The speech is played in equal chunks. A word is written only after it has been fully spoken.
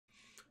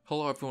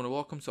Hello everyone and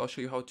welcome. So I'll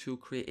show you how to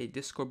create a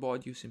Discord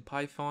bot using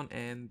Python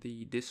and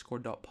the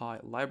discord.py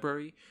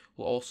library.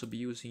 We'll also be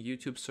using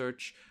YouTube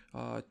search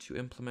to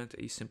implement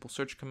a simple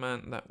search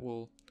command that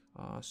will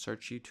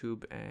search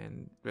YouTube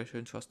and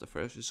return to us the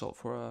first result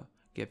for a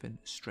given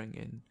string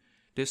in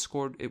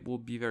Discord. It will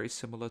be very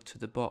similar to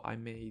the bot I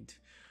made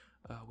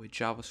with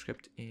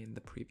JavaScript in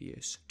the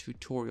previous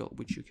tutorial,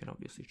 which you can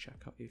obviously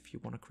check out if you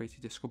want to create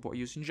a Discord bot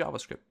using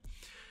JavaScript.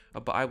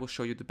 But I will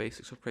show you the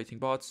basics of creating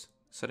bots,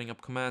 setting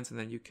up commands, and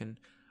then you can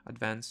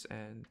advance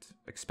and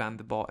expand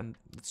the bot and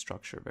the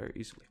structure very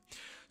easily.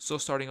 So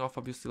starting off,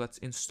 obviously, let's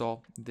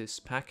install this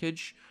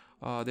package.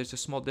 There's a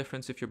small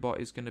difference if your bot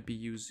is going to be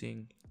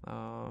using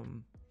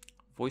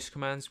voice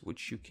commands,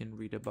 which you can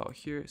read about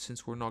here.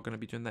 Since we're not going to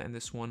be doing that in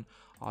this one,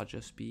 I'll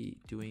just be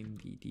doing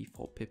the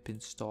default pip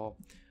install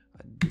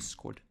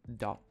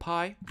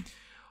discord.py.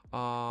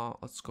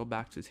 Let's go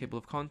back to the table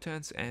of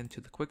contents and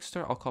to the quick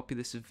start. I'll copy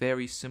this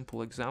very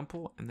simple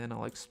example and then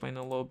I'll explain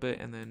a little bit,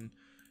 and then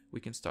we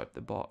can start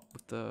the bot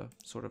with the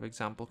sort of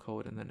example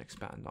code and then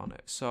expand on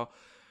it. So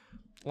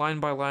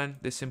line by line,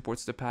 this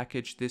imports the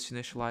package. This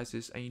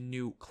initializes a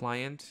new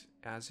client,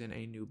 as in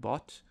a new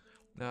bot.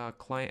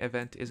 Client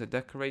event is a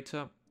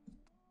decorator,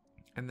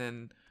 and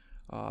then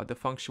the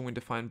function we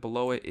define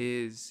below it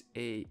is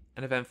an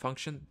event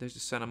function. There's a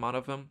set amount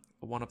of them.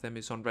 One of them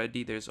is on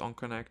ready, there's on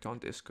connect, on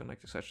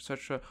disconnect, etc,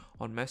 etc.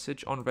 On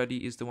message, on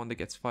ready is the one that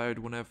gets fired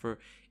whenever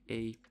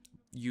a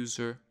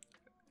user,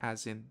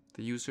 as in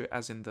the user,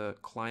 as in the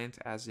client,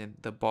 as in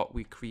the bot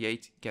we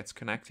create, gets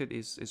connected,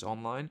 is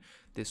online.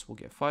 This will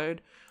get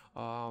fired.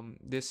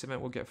 This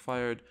event will get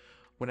fired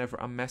whenever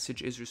a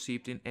message is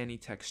received in any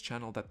text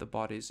channel that the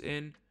bot is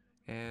in.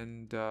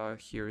 And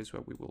here is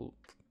where we will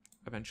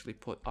eventually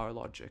put our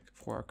logic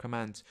for our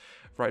commands.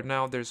 Right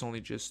now there's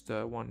only just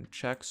one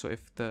check, so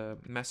if the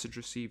message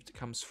received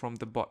comes from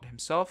the bot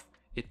himself,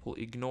 it will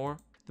ignore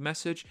the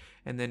message,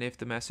 and then if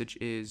the message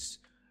is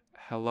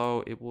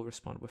hello, it will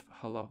respond with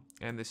hello.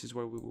 And this is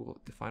where we will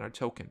define our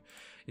token.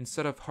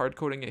 Instead of hard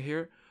coding it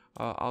here,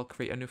 I'll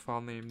create a new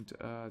file named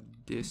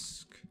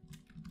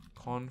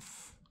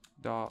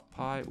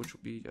discconf.py, which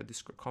will be a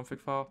Discord config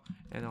file,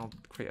 and I'll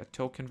create a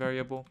token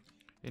variable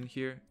in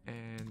here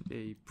and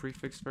a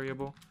prefix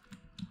variable.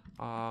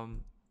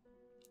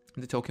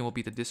 The token will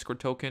be the Discord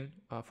token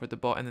for the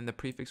bot, and then the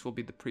prefix will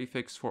be the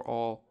prefix for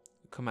all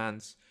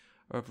commands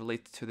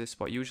related to this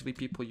bot. Usually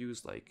people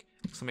use like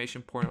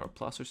exclamation point or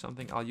plus or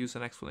something. I'll use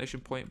an exclamation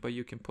point, but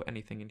you can put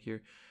anything in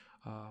here,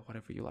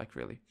 whatever you like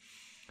really.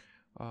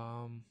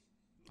 Oh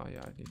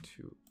yeah, I need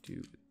to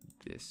do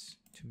this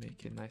to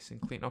make it nice and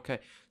clean. Okay,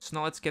 so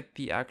now let's get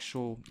the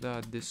actual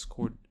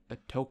Discord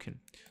token.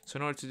 So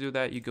in order to do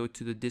that, you go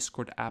to the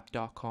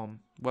discordapp.com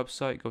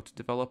website, go to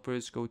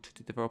developers, go to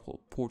the developer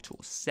portal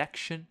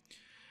section.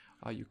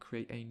 You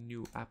create a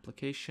new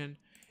application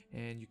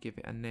and you give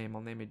it a name.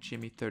 I'll name it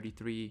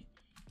Jimmy33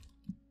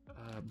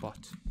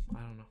 bot.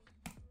 I don't know.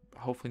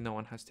 Hopefully no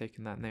one has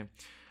taken that name.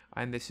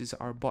 And this is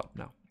our bot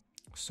now.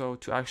 So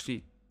to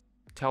actually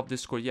tell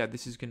Discord, yeah,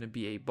 this is going to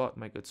be a bot,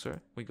 my good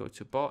sir, we go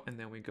to bot and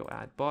then we go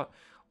add bot,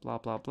 blah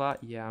blah blah.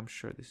 Yeah, I'm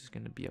sure this is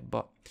going to be a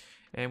bot,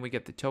 and we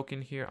get the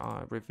token here.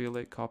 Reveal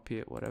it, copy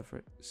it,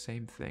 whatever,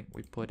 same thing,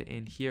 we put it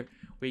in here.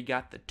 We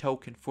got the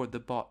token for the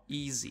bot.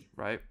 Easy,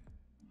 right?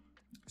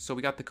 So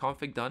we got the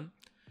config done.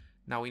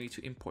 Now we need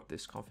to import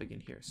this config in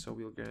here. So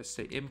we're going to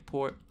say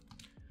import.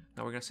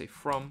 Now we're going to say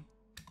from.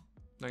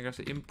 Now we're going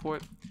to say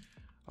import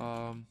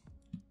the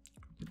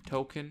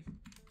token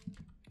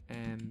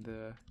and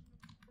the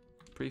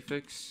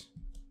prefix,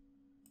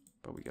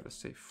 but we gotta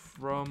say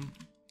from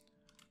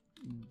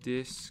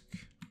disc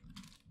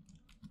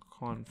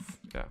conf.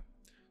 Yeah,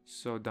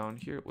 so down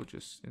here we'll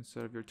just,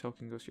 instead of your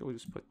token goes here, we'll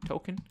just put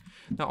token.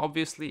 Now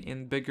obviously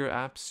in bigger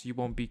apps you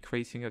won't be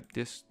creating a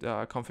disc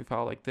config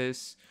file like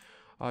this.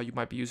 You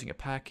might be using a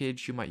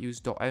package, you might use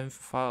 .env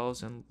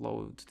files and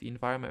load the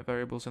environment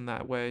variables in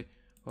that way.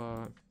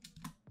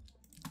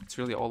 It's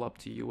really all up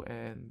to you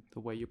and the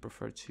way you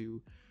prefer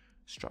to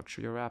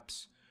structure your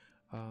apps.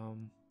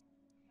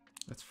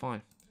 That's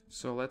fine.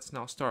 So let's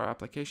now start our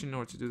application. In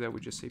order to do that, we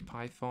just say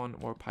Python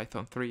or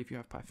Python 3 if you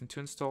have Python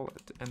 2 installed,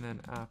 and then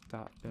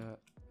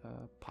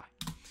app.py.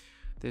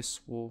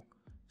 This will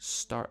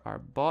start our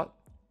bot,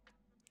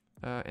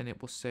 and it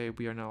will say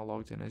we are now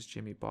logged in as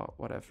Jimmy bot,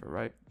 whatever,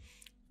 right?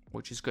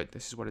 Which is good.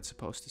 This is what it's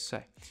supposed to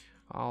say.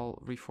 I'll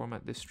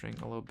reformat this string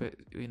a little bit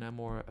in a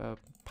more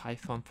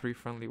Python 3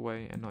 friendly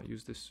way and not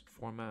use this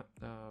format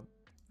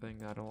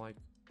thing I don't like.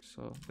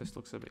 So this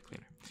looks a bit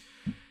cleaner.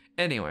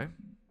 Anyway,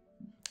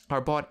 our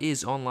bot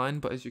is online,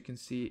 but as you can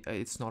see,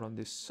 it's not on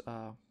this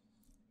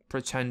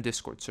pretend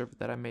Discord server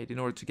that I made. In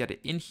order to get it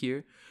in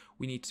here,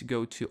 we need to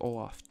go to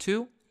OAuth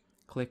 2,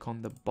 click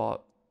on the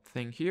bot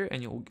thing here,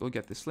 and you'll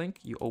get this link.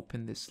 You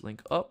open this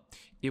link up.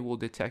 It will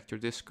detect your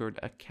Discord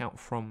account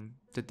from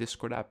the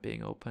Discord app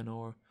being open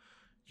or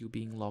you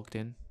being logged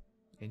in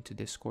into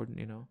Discord,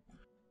 you know.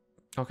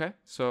 Okay,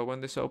 so when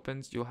this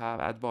opens, you'll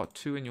have add bot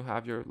to, and you'll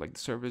have your like the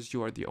servers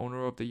you are the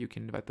owner of that you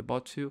can invite the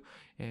bot to,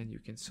 and you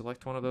can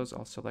select one of those.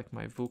 I'll select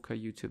my Vuka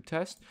YouTube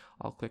test.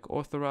 I'll click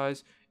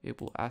authorize. It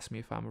will ask me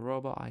if I'm a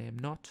robot. I am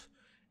not,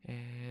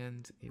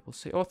 and it will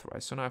say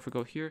authorize. So now if we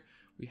go here,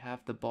 we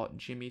have the bot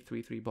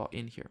Jimmy33 bot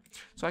in here.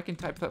 So I can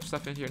type that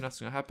stuff in here,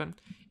 nothing's gonna happen.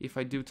 If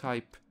I do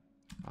type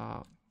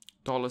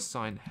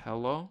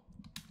 $hello,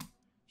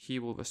 he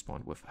will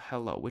respond with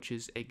hello, which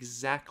is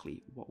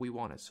exactly what we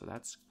wanted. So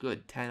that's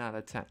good, 10 out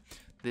of 10.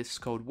 This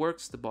code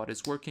works, the bot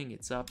is working,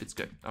 it's up, it's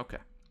good. Okay.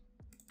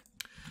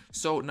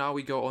 So now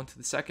we go on to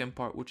the second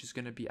part, which is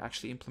going to be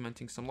actually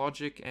implementing some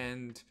logic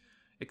and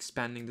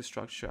expanding the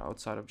structure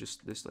outside of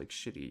just this like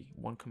shitty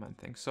one command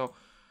thing. So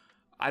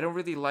I don't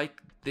really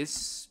like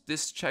this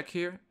check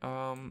here.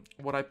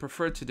 What I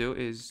prefer to do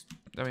is,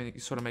 I mean, it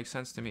sort of makes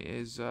sense to me,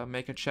 is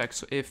make a check.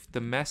 So if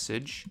the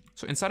message,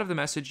 so inside of the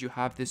message, you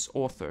have this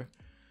author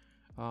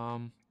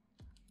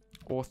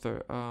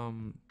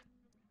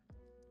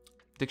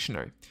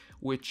dictionary,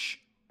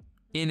 which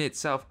in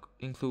itself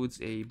includes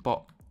a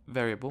bot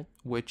variable,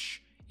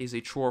 which is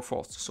a true or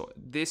false. So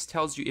this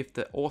tells you if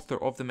the author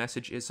of the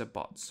message is a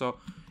bot. So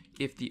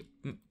if the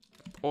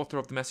author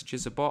of the message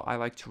is a bot, I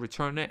like to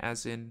return it,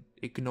 as in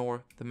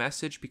ignore the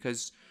message,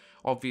 because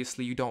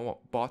obviously you don't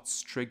want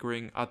bots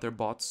triggering other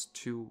bots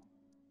to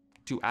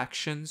do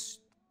actions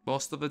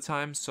most of the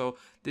time. So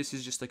this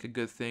is just like a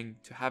good thing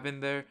to have in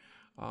there.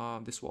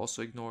 This will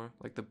also ignore,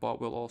 like the bot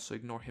will also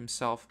ignore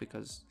himself,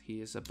 because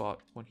he is a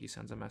bot when he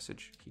sends a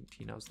message.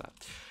 He knows that.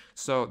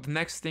 So the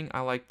next thing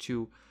I like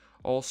to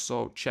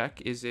also check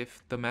is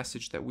if the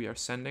message that we are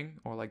sending,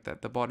 or like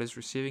that the bot is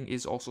receiving,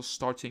 is also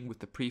starting with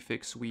the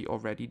prefix we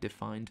already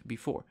defined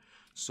before.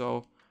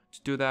 So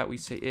to do that, we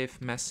say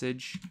if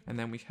message, and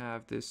then we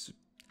have this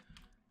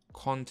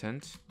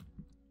content,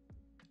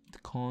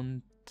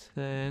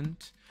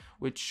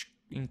 which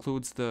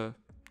includes the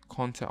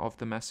content of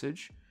the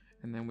message.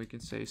 And then we can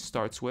say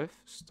starts with,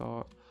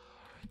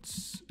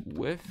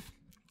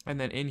 and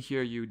then in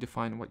here you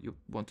define what you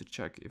want to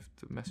check if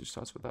the message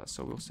starts with that.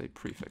 So we'll say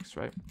prefix,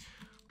 right?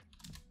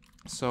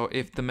 So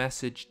if the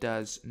message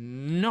does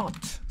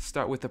not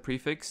start with the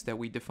prefix that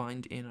we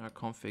defined in our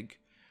config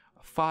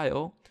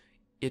file,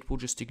 it will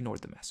just ignore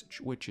the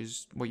message, which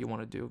is what you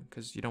want to do,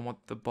 because you don't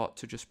want the bot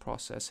to just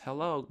process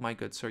hello, my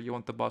good sir. You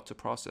want the bot to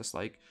process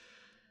like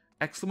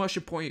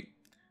exclamation point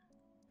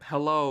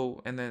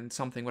hello, and then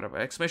something, whatever,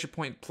 exclamation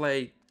point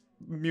play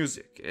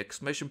music,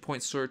 exclamation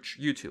point search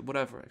YouTube,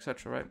 whatever,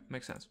 etc. Right?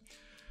 Makes sense.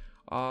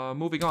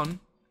 Moving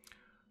on,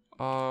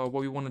 what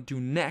we want to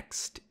do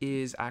next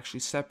is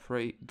actually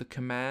separate the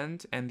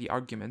command and the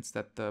arguments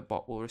that the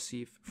bot will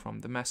receive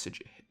from the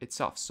message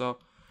itself. So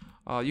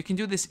you can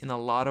do this in a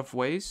lot of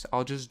ways.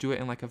 I'll just do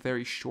it in like a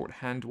very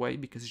shorthand way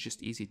because it's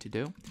just easy to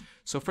do.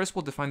 So first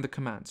we'll define the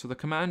command. So the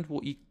command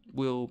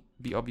will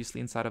be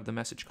obviously inside of the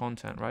message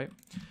content, right?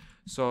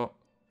 So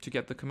to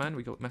get the command,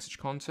 we go message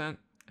content,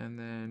 and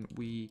then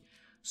we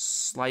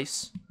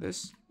slice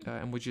this,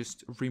 and we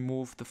just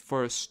remove the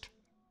first,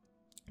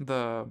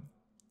 the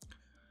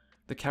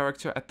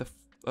character at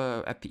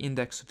the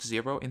index of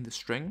 0 in the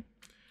string.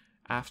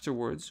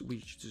 Afterwards,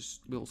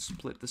 we'll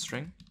split the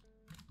string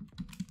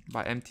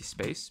by empty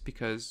space,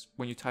 because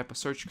when you type a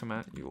search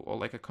command, or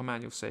like a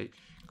command, you'll say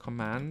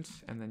command,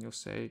 and then you'll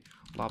say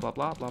blah blah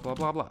blah blah blah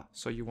blah blah.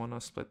 So you want to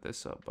split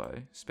this up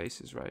by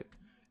spaces, right?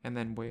 And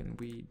then when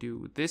we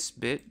do this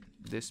bit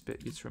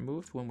gets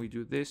removed. When we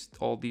do this,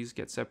 all these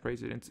get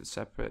separated into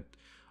separate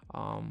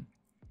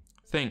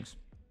things.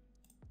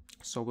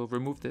 So we'll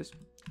remove this.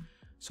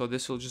 So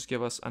this will just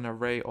give us an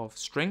array of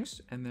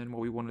strings. And then what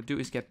we want to do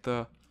is get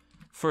the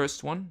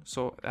first one,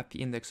 so at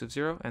the index of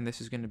 0, and this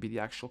is going to be the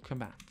actual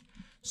command.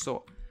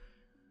 So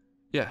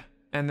yeah,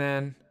 and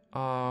then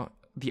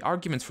the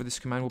arguments for this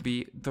command will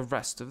be the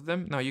rest of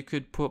them. Now you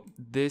could put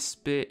this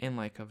bit in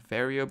like a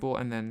variable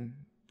and then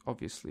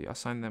obviously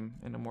assign them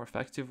in a more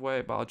effective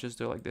way, but I'll just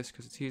do it like this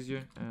because it's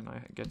easier and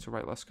I get to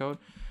write less code.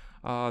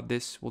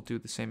 This will do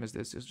the same as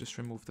this, is just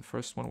remove the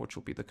first one, which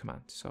will be the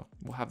command. So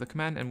we'll have the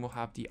command and we'll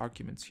have the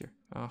arguments here.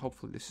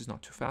 Hopefully this is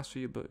not too fast for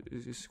you, but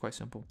it's quite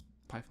simple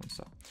Python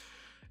style.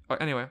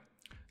 Anyway,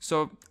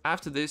 so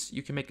after this,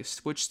 you can make a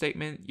switch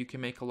statement, you can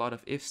make a lot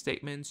of if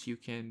statements, you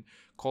can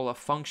call a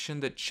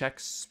function that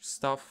checks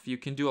stuff, you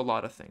can do a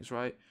lot of things,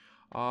 right?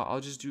 I'll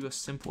just do a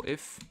simple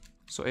if.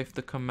 So if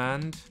the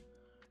command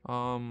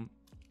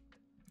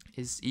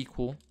is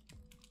equal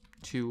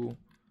to,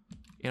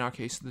 in our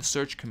case, the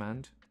search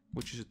command,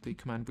 which is the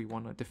command we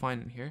want to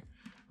define in here,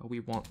 we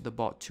want the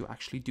bot to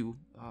actually do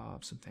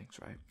some things,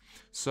 right?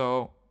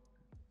 So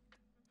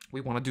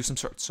we want to do some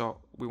search. So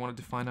we want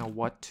to define a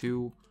what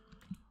to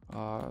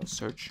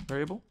search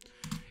variable,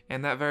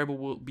 and that variable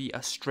will be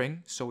a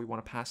string. So we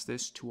want to pass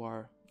this to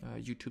our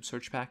YouTube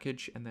search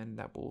package, and then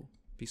that will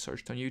be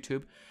searched on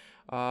YouTube.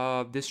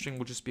 This string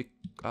will just be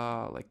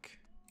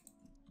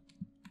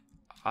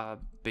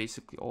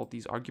basically all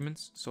these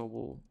arguments. So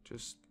we'll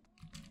just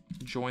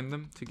join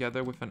them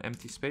together with an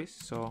empty space.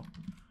 So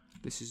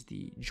this is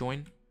the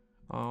join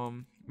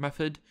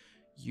method.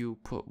 you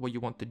put what you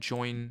want the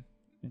joining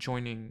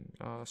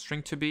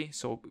string to be.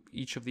 So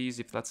each of these,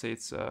 if let's say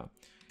it's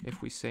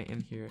if we say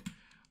in here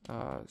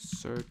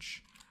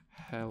search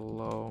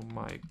hello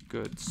my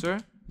good sir,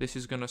 this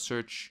is gonna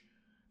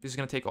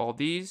take all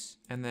these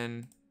and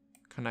then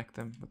connect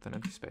them with an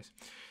empty space.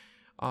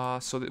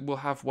 So that we'll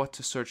have what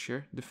to search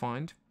here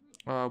defined.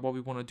 What we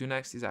want to do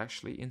next is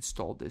actually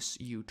install this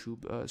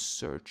YouTube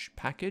search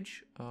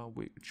package,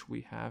 which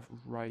we have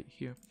right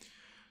here.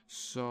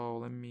 So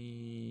let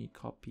me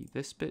copy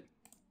this bit,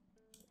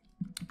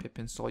 pip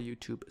install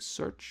YouTube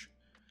search.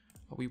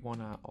 We want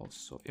to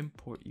also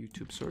import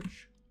YouTube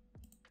search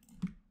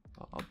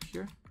up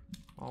here.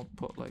 I'll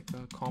put like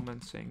a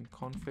comment saying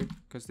config,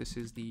 because this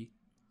is the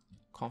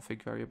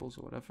config variables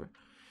or whatever.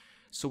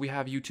 So we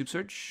have YouTube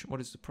search. What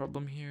is the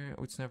problem here?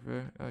 Oh, it's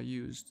never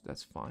used.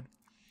 That's fine.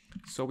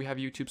 So we have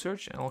YouTube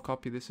search, and I'll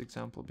copy this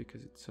example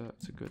because it's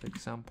a good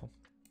example.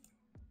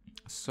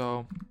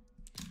 So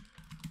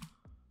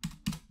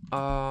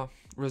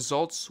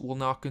results will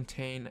now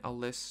contain a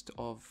list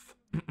of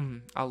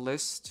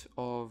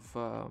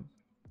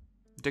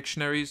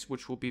dictionaries,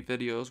 which will be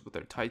videos with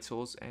their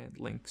titles and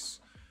links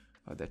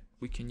that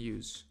we can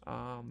use.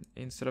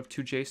 Instead of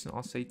to.json,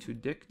 I'll say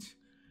to.dict.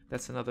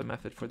 That's another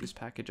method for this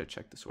package. I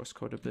checked the source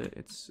code a bit.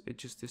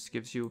 This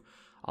gives you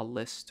a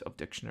list of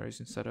dictionaries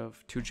instead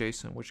of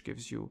to.json, which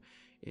gives you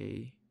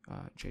a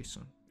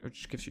JSON,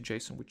 which gives you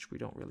JSON, which we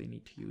don't really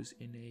need to use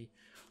in a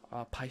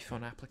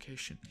Python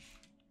application,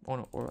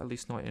 or at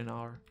least not in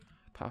our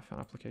Python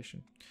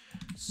application.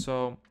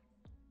 So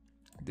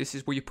this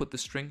is where you put the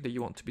string that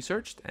you want to be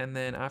searched, and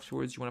then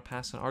afterwards you want to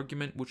pass an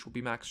argument, which will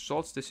be max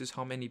results. This is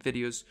how many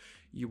videos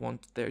you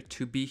want there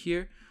to be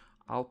here.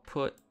 I'll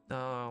put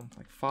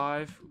like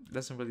 5. It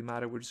doesn't really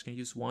matter. We're just gonna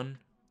use 1,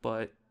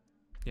 but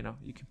you know,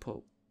 you can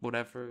put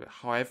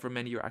however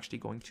many you're actually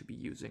going to be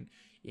using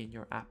in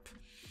your app.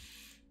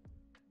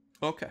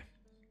 Okay.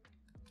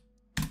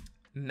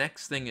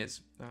 Next thing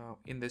is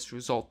in this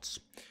results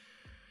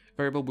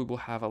variable, we will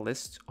have a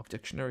list of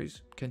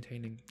dictionaries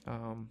containing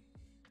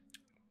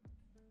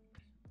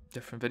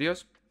different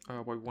videos.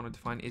 What we want to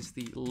define is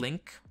the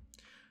link.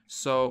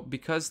 So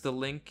because the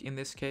link in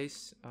this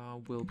case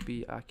will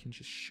be, I can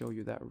just show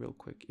you that real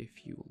quick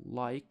if you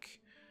like.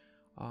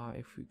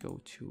 If we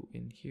go to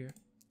in here,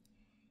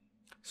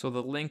 so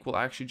the link will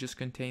actually just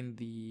contain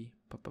the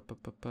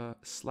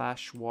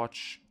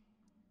 /watch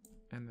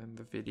and then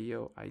the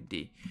video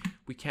ID.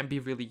 We can't be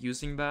really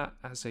using that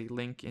as a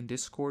link in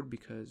Discord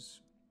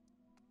because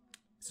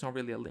it's not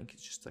really a link.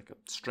 It's just like a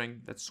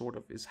string that sort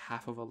of is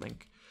half of a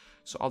link.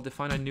 So I'll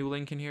define a new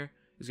link in here.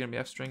 It's gonna be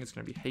f string. It's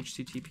gonna be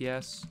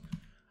https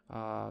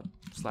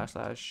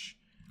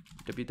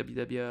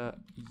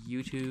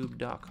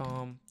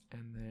 /www.youtube.com,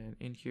 and then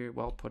in here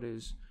what I'll put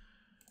is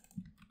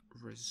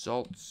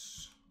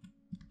results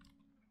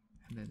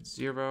and then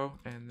 0,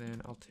 and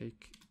then I'll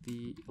take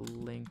the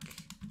link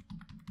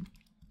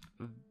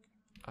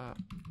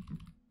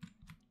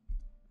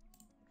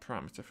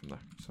parameter from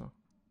there. So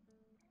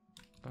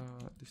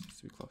this needs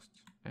to be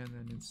closed, and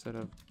then instead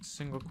of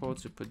single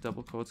quotes we put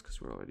double quotes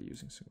because we're already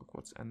using single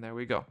quotes, and there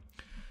we go.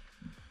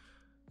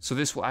 So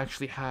this will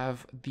actually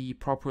have the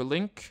proper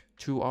link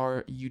to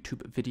our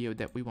YouTube video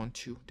that we want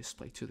to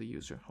display to the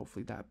user.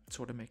 Hopefully that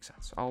sort of makes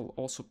sense. I'll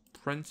also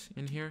print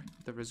in here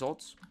the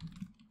results.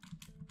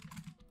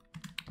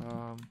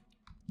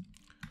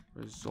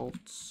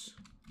 Results,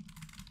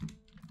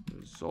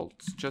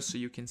 just so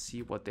you can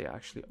see what they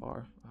actually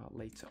are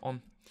later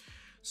on.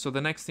 So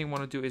the next thing I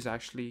want to do is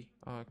actually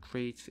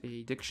create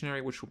a dictionary,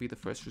 which will be the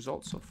first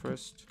result. So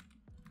first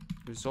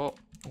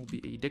result will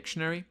be a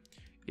dictionary.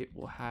 It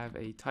will have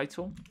a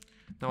title.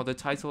 Now the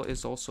title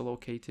is also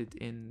located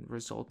in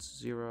results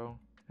 0,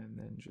 and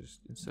then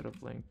just instead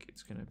of link,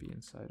 it's going to be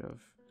inside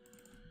of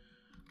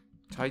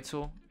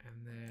title,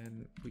 and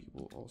then we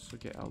will also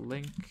get a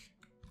link,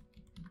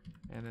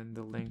 and then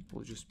the link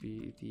will just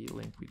be the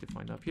link we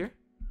defined up here.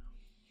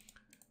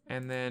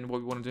 And then what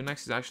we want to do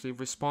next is actually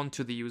respond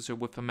to the user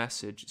with a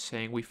message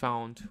saying we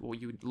found what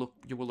you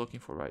were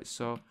looking for, right?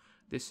 So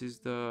this is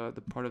the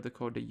part of the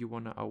code that you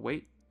want to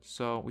await.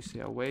 So we say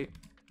await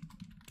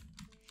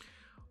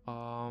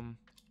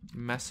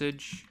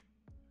message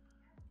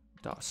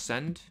dot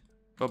send,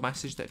 or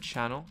message that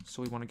channel.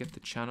 So we want to get the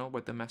channel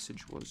where the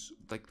message was,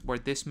 like where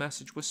this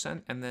message was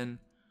sent, and then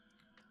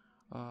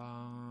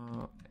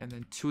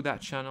to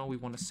that channel we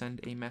want to send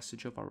a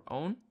message of our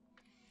own.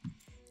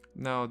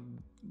 Now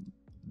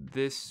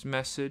this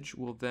message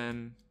will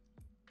then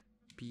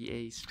be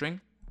a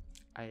string,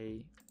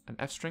 an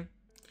f string.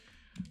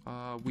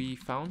 We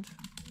found.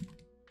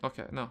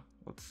 Okay, no,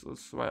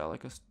 let's write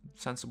like a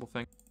sensible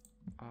thing.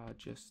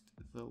 Just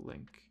the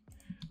link.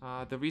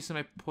 The reason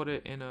I put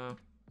it in a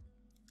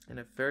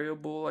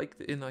variable like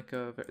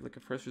a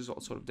first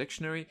result sort of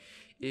dictionary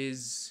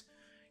is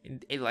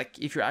like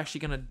if you're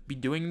actually gonna be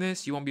doing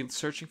this, you won't be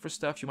searching for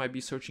stuff. You might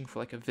be searching for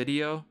like a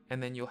video,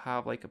 and then you'll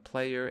have like a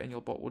player, and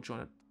will join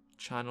a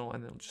channel,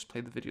 and then it'll just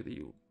play the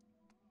video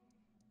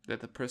that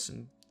the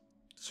person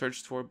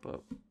searched for.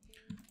 But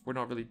we're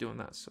not really doing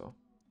that, so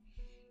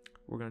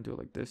we're gonna do it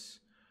like this.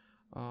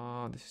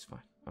 This is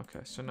fine. Okay,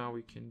 so now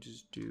we can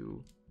just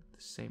do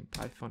the same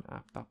Python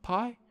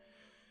app.py,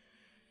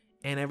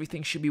 and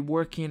everything should be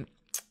working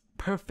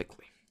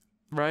perfectly,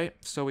 right?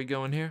 So we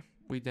go in here,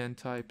 we then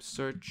type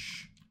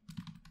search,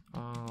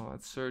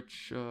 let's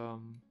search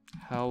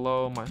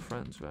hello my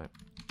friends, right?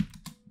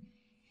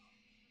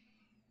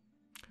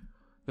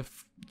 The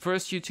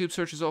first YouTube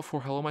search result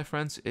for hello my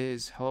friends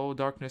is hello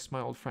darkness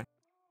my old friend,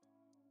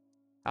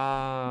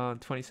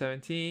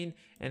 2017,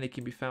 and it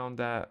can be found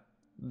at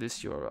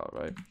this URL,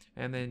 right?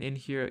 And then in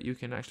here you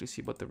can actually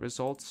see what the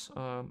results,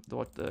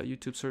 what the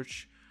YouTube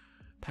search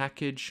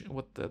package,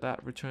 what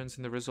that returns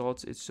in the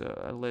results. It's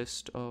a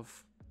list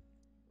of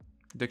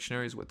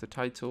dictionaries with the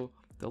title,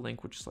 the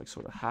link, which is like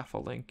sort of half a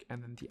link,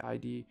 and then the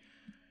ID,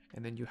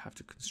 and then you have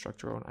to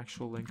construct your own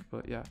actual link.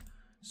 But yeah,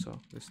 so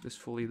this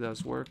fully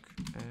does work,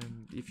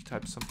 and if you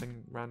type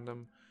something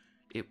random,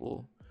 it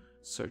will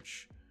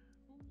search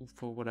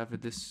for whatever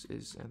this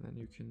is, and then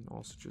you can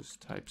also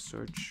just type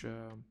search,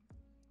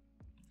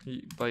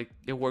 like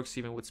it works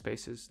even with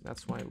spaces.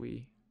 That's why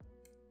we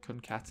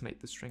concatenate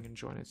the string and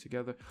join it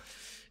together.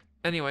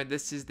 Anyway,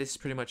 this is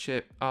pretty much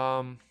it.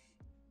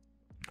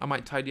 I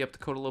might tidy up the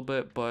code a little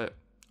bit, but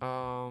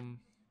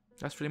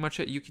that's pretty much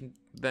it. You can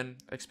then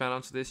expand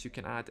onto this. You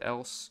can add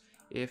else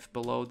if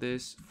below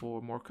this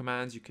for more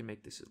commands. You can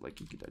make this like,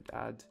 you could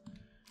add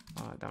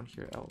down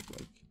here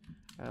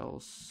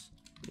else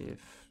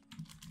if,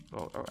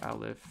 or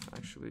elif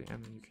actually,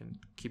 and then you can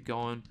keep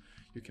going.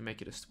 You can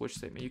make it a switch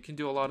statement. You can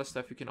do a lot of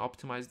stuff. You can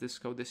optimize this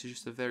code. This is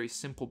just a very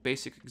simple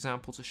basic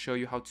example to show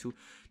you how to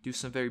do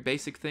some very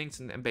basic things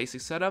and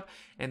basic setup,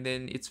 and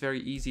then it's very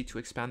easy to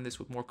expand this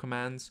with more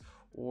commands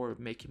or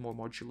make it more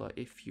modular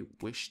if you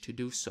wish to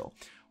do so.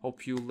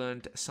 Hope you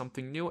learned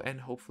something new,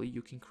 and hopefully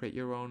you can create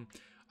your own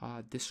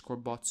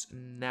Discord bots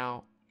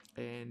now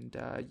and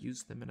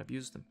use them and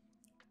abuse them.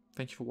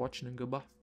 Thank you for watching, and goodbye.